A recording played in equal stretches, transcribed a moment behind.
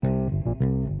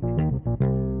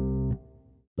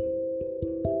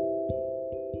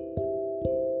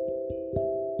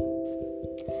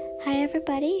Hi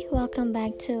everybody, welcome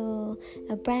back to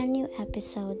a brand new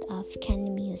episode of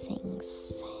Candy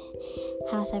Musings.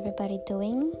 How's everybody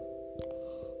doing?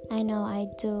 I know I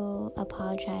do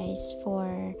apologize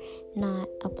for not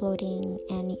uploading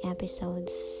any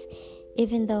episodes,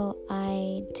 even though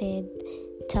I did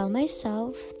tell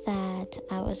myself that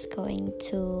I was going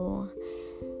to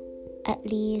at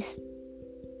least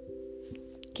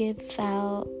give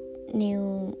out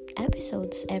new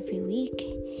episodes every week.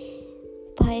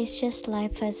 But it's just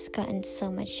life has gotten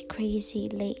so much crazy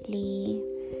lately,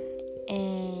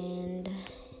 and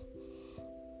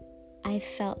I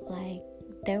felt like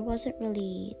there wasn't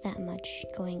really that much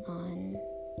going on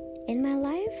in my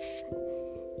life.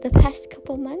 The past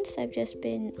couple months I've just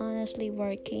been honestly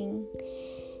working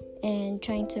and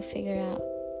trying to figure out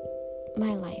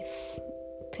my life,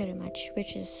 pretty much,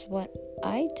 which is what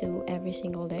I do every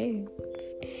single day,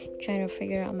 trying to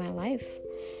figure out my life.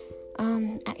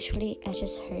 Actually, I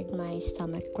just heard my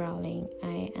stomach growling.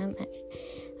 I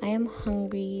am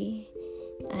hungry.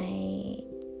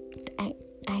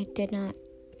 I did not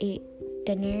eat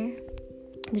dinner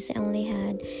because I only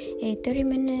had a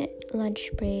 30-minute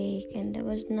lunch break and there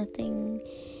was nothing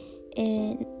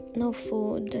and no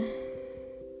food.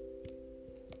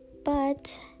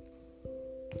 But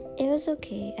it was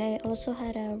okay. I also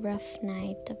had a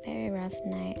very rough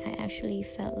night. I actually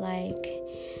felt like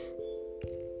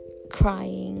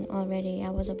crying already.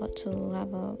 I was about to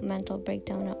have a mental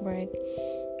breakdown at work,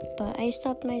 but I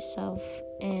stopped myself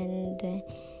and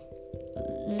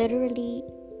literally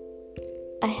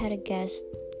I had a guest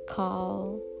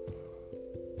call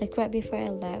like right before I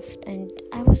left, and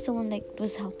I was the one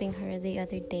was helping her the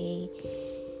other day,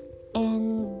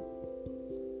 and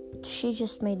she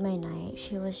just made my night.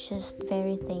 She was just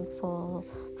very thankful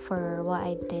for what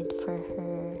I did for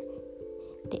her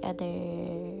the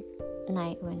other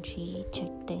night when she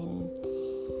checked in,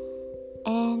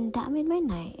 and that made my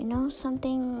night.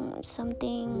 Something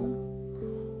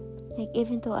like,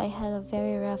 even though I had a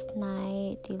very rough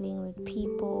night dealing with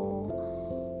people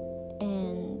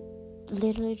and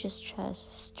literally just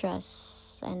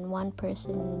stress, and one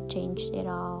person changed it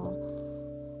all.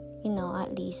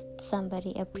 At least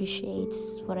somebody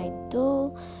appreciates what I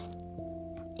do.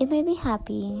 It made me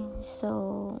happy.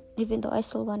 So even though I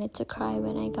still wanted to cry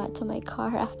when I got to my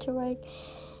car after work,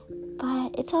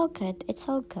 but it's all good.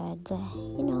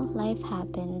 Life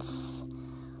happens.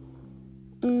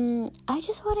 I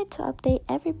just wanted to update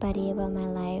everybody about my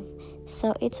life.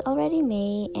 So it's already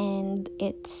May, and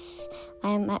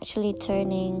I'm actually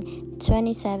turning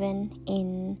 27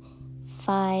 in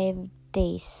 5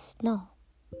 days. No,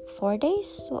 4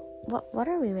 days. What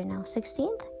are we right now?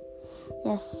 16th?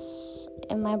 Yes,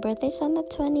 and my birthday's on the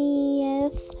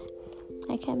 20th.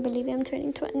 I can't believe I'm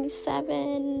turning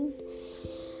 27.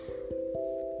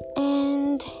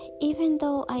 And even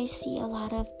though I see a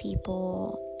lot of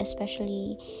people,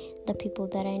 especially the people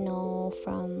that I know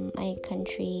from my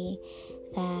country,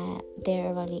 that they're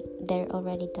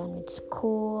already done with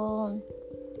school,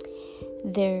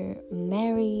 they're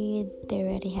married, they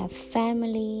already have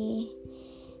family,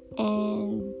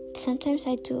 and sometimes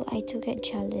I do get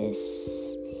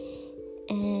jealous,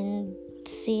 and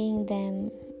seeing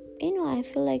them, I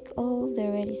feel like, they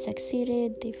already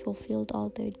succeeded, they fulfilled all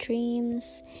their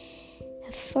dreams.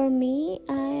 For me,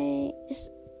 I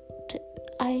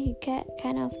get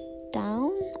kind of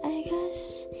down, I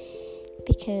guess,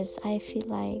 because I feel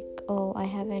like, I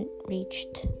haven't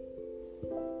reached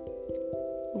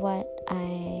what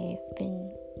I've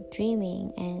been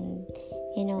dreaming. And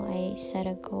I set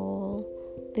a goal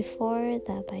before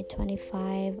that by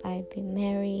 25 I'd be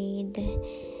married,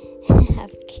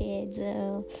 have kids,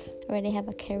 already have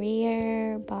a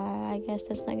career, but I guess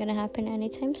that's not gonna happen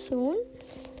anytime soon.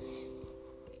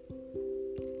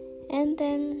 And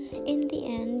then in the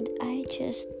end, I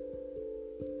just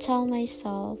tell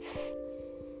myself,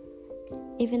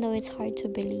 even though it's hard to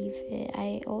believe it,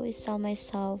 I always tell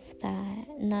myself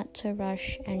that not to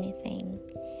rush anything.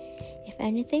 If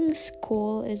anything,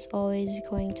 school is always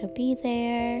going to be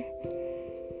there,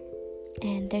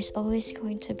 and there's always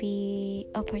going to be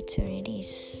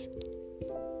opportunities.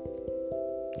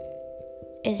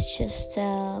 It's just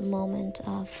a moment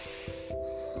of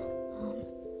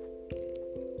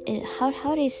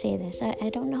how do you say this? I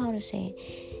don't know how to say it.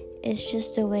 It's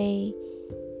just the way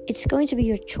it's going to be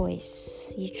your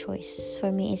choice.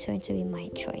 For me, it's going to be my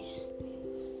choice.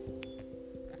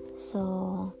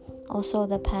 So also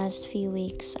the past few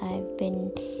weeks I've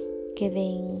been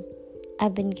given a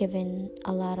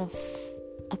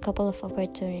couple of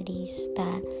opportunities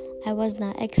that I was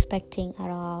not expecting at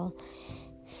all.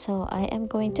 So I am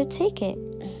going to take it.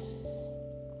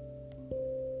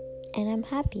 and I'm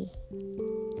happy.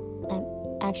 I'm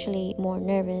actually more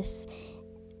nervous,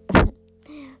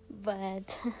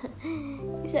 but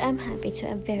I'm happy too.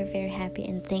 I'm very, very happy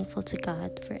and thankful to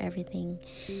God for everything.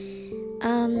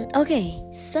 Okay,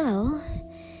 so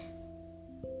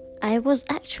I was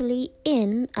actually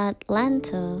in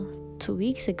Atlanta 2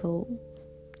 weeks ago,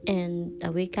 and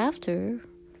a week after,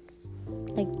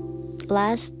 like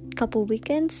last couple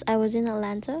weekends, I was in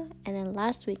Atlanta, and then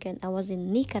last weekend I was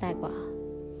in Nicaragua.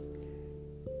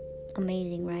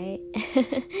 Amazing, right?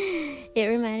 It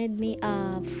reminded me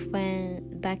of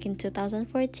when back in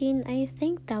 2014, I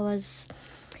think I was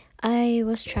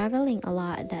traveling a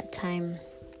lot at that time.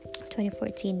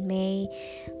 2014 May,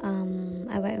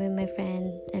 I went with my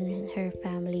friend and her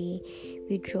family.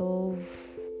 We drove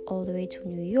all the way to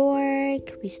New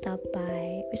York. We stopped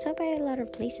by a lot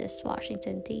of places: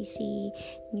 Washington DC,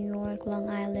 New York, Long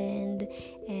Island,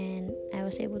 and I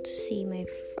was able to see my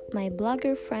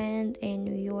blogger friend in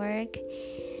New York,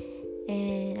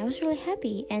 and I was really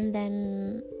happy. And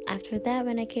then after that,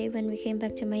 when we came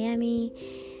back to Miami,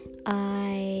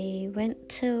 I went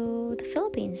to the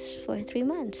Philippines for 3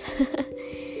 months.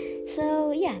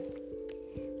 So yeah,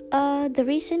 the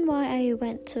reason why I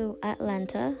went to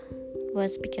Atlanta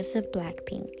was because of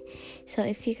Blackpink. So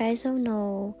if you guys don't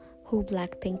know who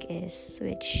Blackpink is,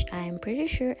 which I'm pretty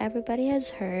sure everybody has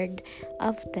heard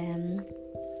of them,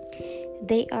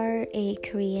 they are a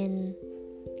Korean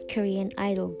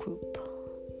idol group.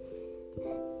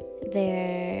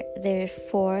 There are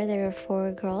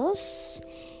four girls.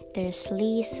 There's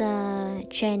Lisa,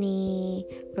 Jennie,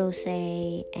 Rose,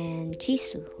 and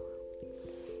Jisoo.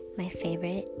 My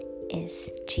favorite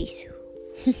is Jisoo.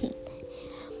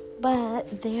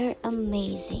 But they're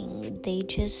amazing. They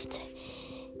just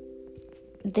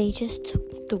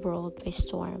took the world by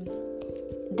storm.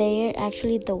 They're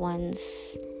actually the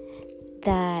ones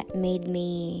that made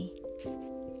me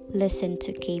listen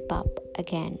to K-pop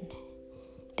again.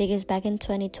 Because back in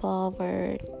 2012,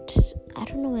 or I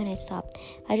don't know when I stopped.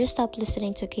 I just stopped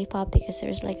listening to K-pop because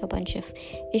there's like a bunch of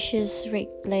issues,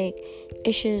 like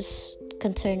issues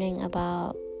concerning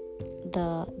about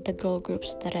the girl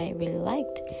groups that I really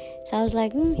liked. So I was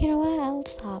like, you know what, I'll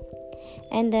stop.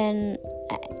 And then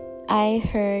I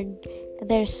heard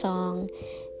their song.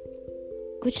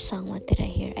 Which song? What did I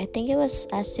hear? I think it was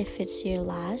As If It's Your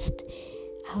Last.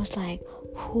 I was like,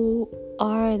 who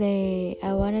are they?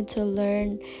 I wanted to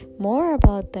learn more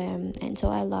about them, and so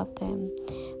I loved them.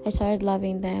 I started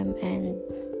loving them, and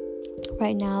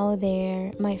right now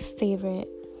they're my favorite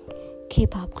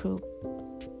K-pop group.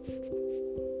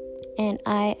 And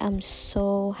I am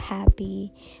so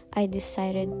happy I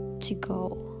decided to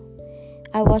go.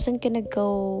 I wasn't gonna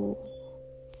go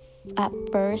at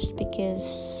first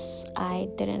because I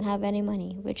didn't have any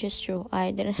money, which is true.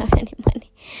 I didn't have any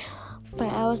money.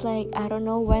 But I was like, I don't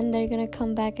know when they're gonna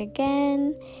come back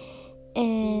again.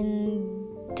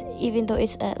 And even though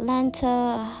it's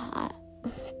Atlanta,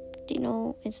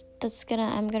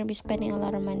 I'm gonna be spending a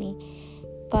lot of money.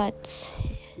 But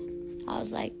I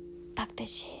was like, fuck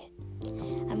this shit.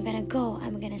 I'm gonna go.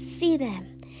 I'm gonna see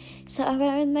them. So I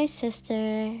went with my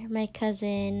sister, my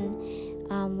cousin,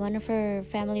 one of her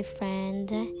family friend,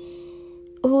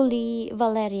 Uli,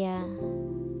 Valeria,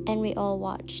 and we all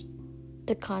watched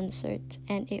the concert,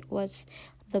 and it was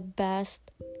the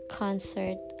best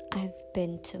concert I've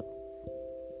been to.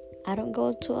 I don't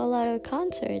go to a lot of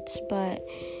concerts, but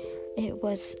it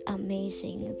was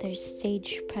amazing. Their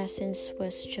stage presence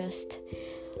was just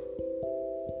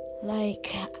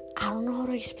like, I don't know how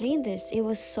to explain this. It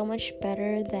was so much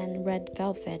better than Red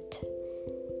Velvet.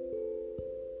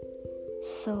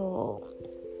 So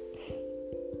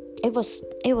it was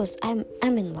I'm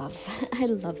in love. I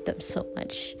love them so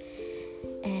much.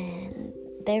 And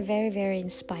they're very, very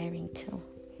inspiring too.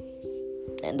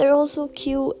 And they're also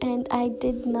cute, and I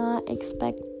did not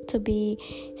expect to be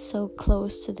so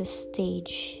close to the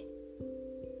stage.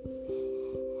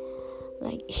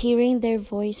 Like hearing their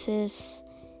voices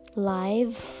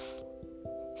live,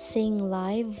 sing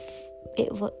live,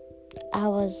 I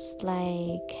was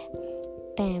like,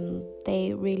 damn,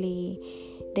 they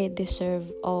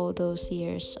deserve all those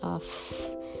years of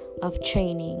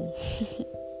training.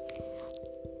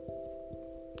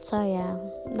 So yeah,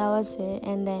 that was it.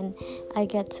 And then I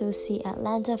get to see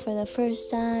Atlanta for the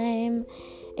first time.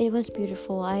 It was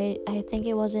beautiful. I think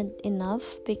it wasn't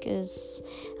enough because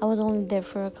I was only there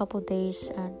for a couple days,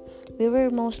 and we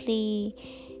were mostly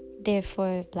there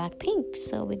for Blackpink,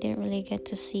 so we didn't really get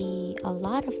to see a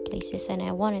lot of places, and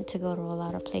I wanted to go to a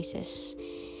lot of places.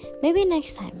 Maybe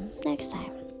next time.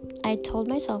 I told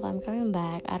myself I'm coming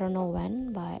back. I don't know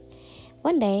when, but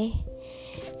one day.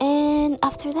 And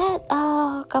after that,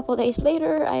 a couple days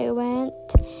later, I went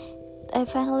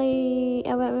with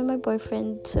my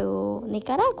boyfriend to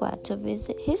Nicaragua to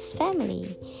visit his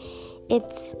family.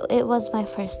 It was my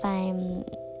first time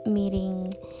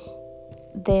meeting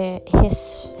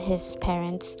his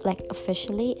parents, like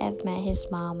officially. I've met his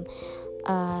mom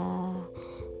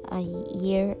a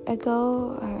year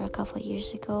ago or a couple of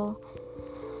years ago,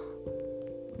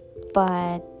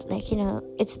 but like,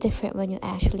 it's different when you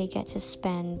actually get to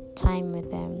spend time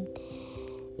with them.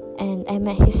 And I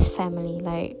met his family,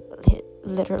 like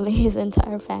literally his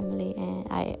entire family, and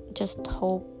I just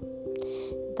hope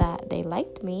that they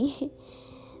liked me.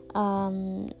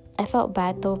 I felt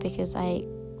bad though because I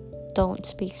don't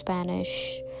speak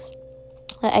Spanish.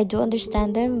 I do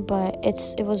understand them, but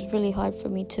it was really hard for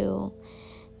me to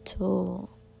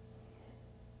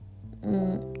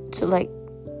like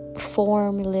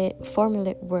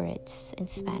formulate words in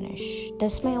Spanish.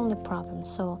 That's my only problem.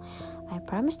 So I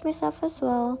promised myself as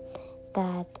well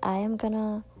that I am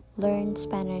gonna learn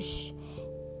Spanish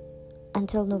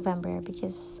until November,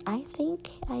 because I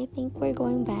think we're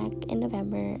going back in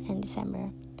November and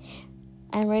December,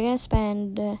 and we're gonna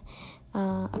spend a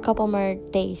couple more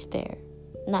days there,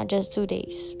 not just 2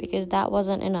 days, because that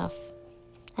wasn't enough,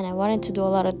 and I wanted to do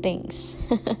a lot of things.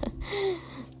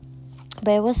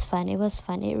 But it was fun. It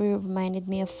reminded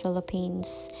me of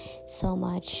Philippines so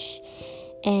much,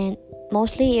 and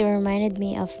mostly it reminded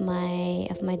me of my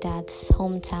dad's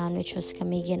hometown, which was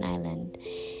Camiguin Island.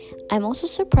 I'm also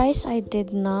surprised I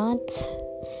did not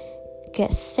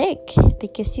get sick,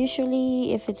 because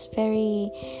usually if it's very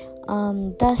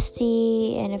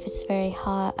dusty and if it's very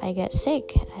hot, I get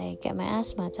sick. I get my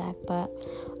asthma attack, but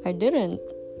I didn't,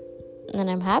 and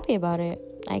I'm happy about it.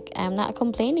 I'm not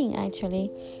complaining,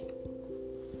 actually.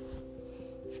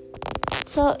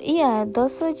 So yeah,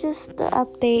 those are just the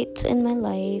updates in my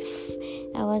life.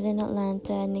 I was in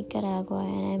Atlanta, Nicaragua,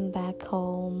 and I'm back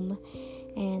home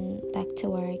and back to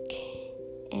work,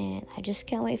 and I just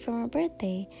can't wait for my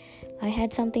birthday. I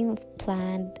had something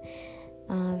planned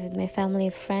with my family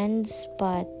and friends,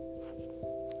 but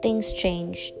things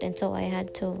changed, and so I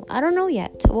don't know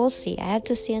yet. We'll see. I have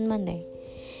to see on Monday,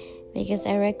 because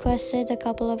I requested a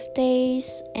couple of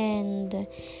days, and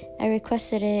I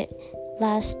requested it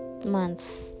last month,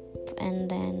 and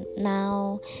then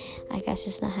now I guess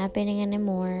it's not happening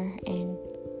anymore, and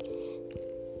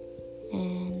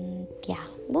yeah,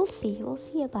 we'll see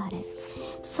about it.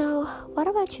 So what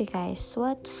about you guys?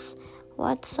 What's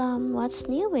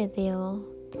new with you?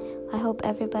 I hope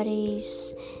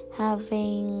everybody's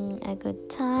having a good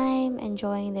time,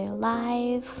 enjoying their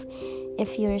life.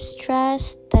 If you're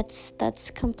stressed, that's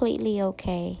completely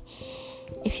okay.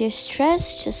 If you're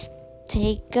stressed, just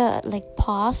take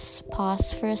pause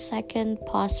for a second,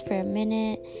 pause for a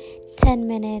minute, 10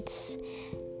 minutes,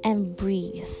 and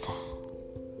breathe.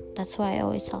 That's why I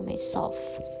always tell myself.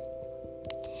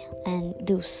 And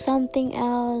do something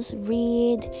else,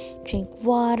 read, drink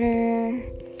water,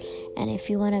 and if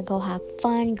you want to go have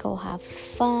fun, go have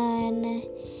fun.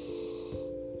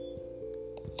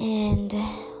 And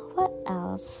what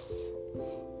else?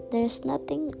 There's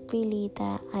nothing really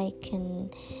that I can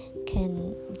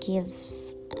give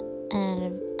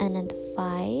an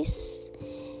advice,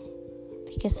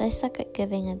 because I suck at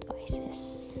giving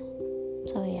advices.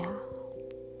 So yeah.